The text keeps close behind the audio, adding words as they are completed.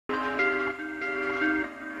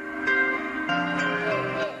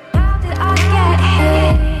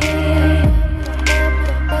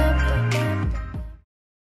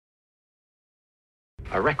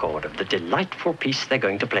a record of the delightful piece they're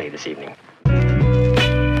going to play this evening.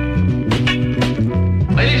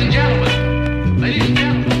 Ladies and gentlemen, ladies and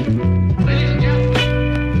gentlemen, ladies and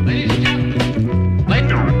gentlemen, ladies and gentlemen,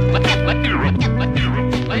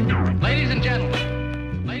 ladies and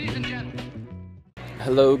gentlemen, ladies and gentlemen.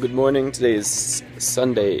 Hello, good morning. Today is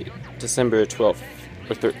Sunday, December 12th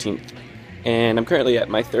or 13th, and I'm currently at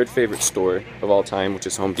my third favorite store of all time, which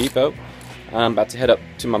is Home Depot. I'm about to head up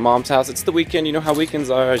to my mom's house. It's the weekend, you know how weekends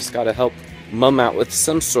are. I just gotta help mom out with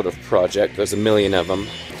some sort of project. There's a million of them.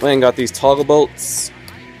 Went and got these toggle bolts.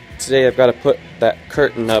 Today I've got to put that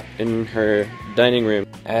curtain up in her dining room.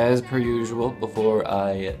 As per usual, before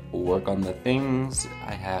I work on the things,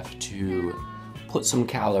 I have to put some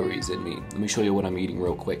calories in me. Let me show you what I'm eating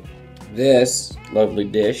real quick. This lovely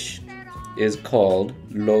dish is called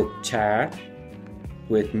lot cha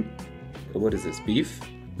with, what is this, beef?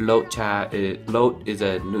 Lot is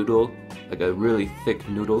a noodle, like a really thick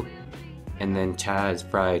noodle, and then cha is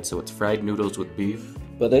fried, so it's fried noodles with beef.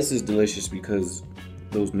 But this is delicious because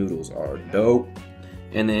those noodles are dope.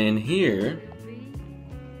 And then here,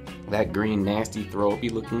 that green nasty throw-up-y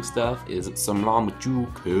looking stuff is some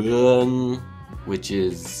ramuchukan, which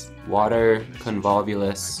is water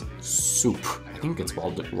convolvulus soup. I think it's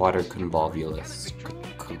called water convolvulus.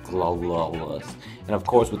 And of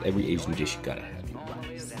course, with every Asian dish, you gotta have noodles.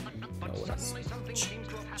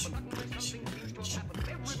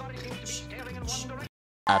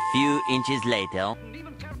 A few inches later.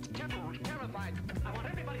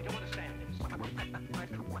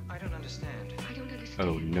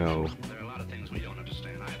 Oh no. There are a lot of things we don't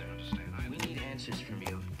understand either. We need answers from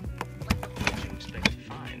you. What did you expect to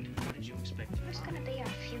find? What did you expect to Who's find? gonna be our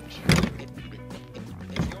future?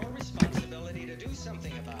 It's your responsibility to do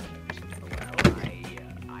something about it. Well,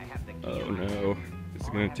 I have the key. Oh no. It's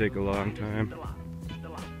gonna take a long time.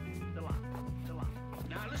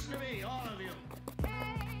 Now listen to me, all of you.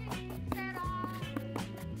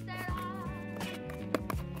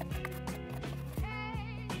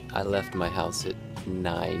 I left my house at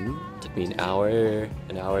 9. Took me an hour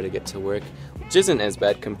to get to work, which isn't as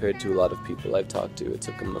bad compared to a lot of people I've talked to. It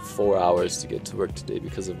took them 4 hours to get to work today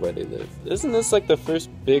because of where they live. Isn't this like the first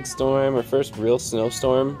big storm or first real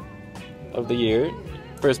snowstorm of the year?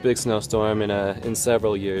 First big snowstorm in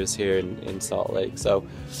several years here in Salt Lake. So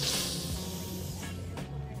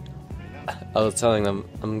I was telling them,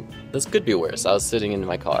 this could be worse. I was sitting in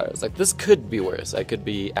my car. I was like, this could be worse. I could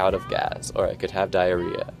be out of gas, or I could have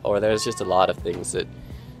diarrhea, or there's just a lot of things that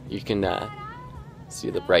you can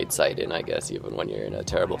see the bright side in, I guess, even when you're in a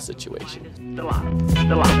terrible situation. Now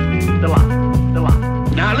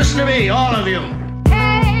listen to me, all of you.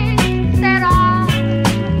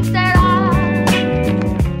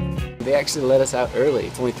 They actually let us out early.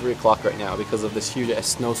 It's only 3 o'clock right now because of this huge-ass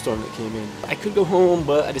snowstorm that came in. I could go home,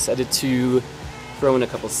 but I decided to throw in a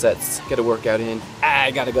couple sets, get a workout in.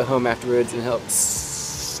 I gotta go home afterwards and help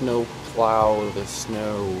snow plow the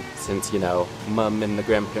snow since, you know, mom and the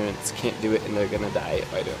grandparents can't do it and they're gonna die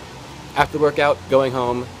if I do. After the workout, going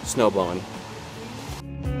home, snow blowing.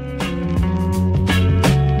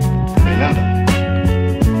 Remember,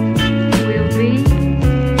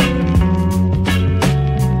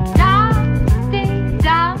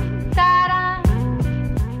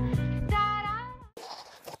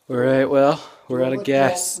 Alright, well, we're out of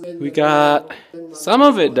gas. We got some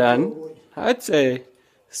of it done. I'd say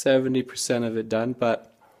 70% of it done,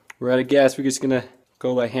 but we're out of gas. We're just gonna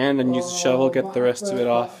go by hand and use a shovel, get the rest of it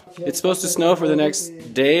off. It's supposed to snow for the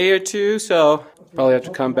next day or two, so probably have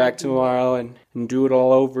to come back tomorrow and do it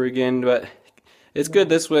all over again, but it's good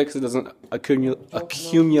this way because it doesn't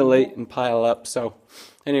accumulate and pile up. So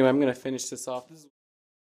anyway, I'm gonna finish this off.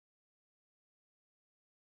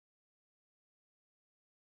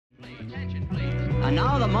 And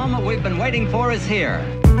now the moment we've been waiting for is here.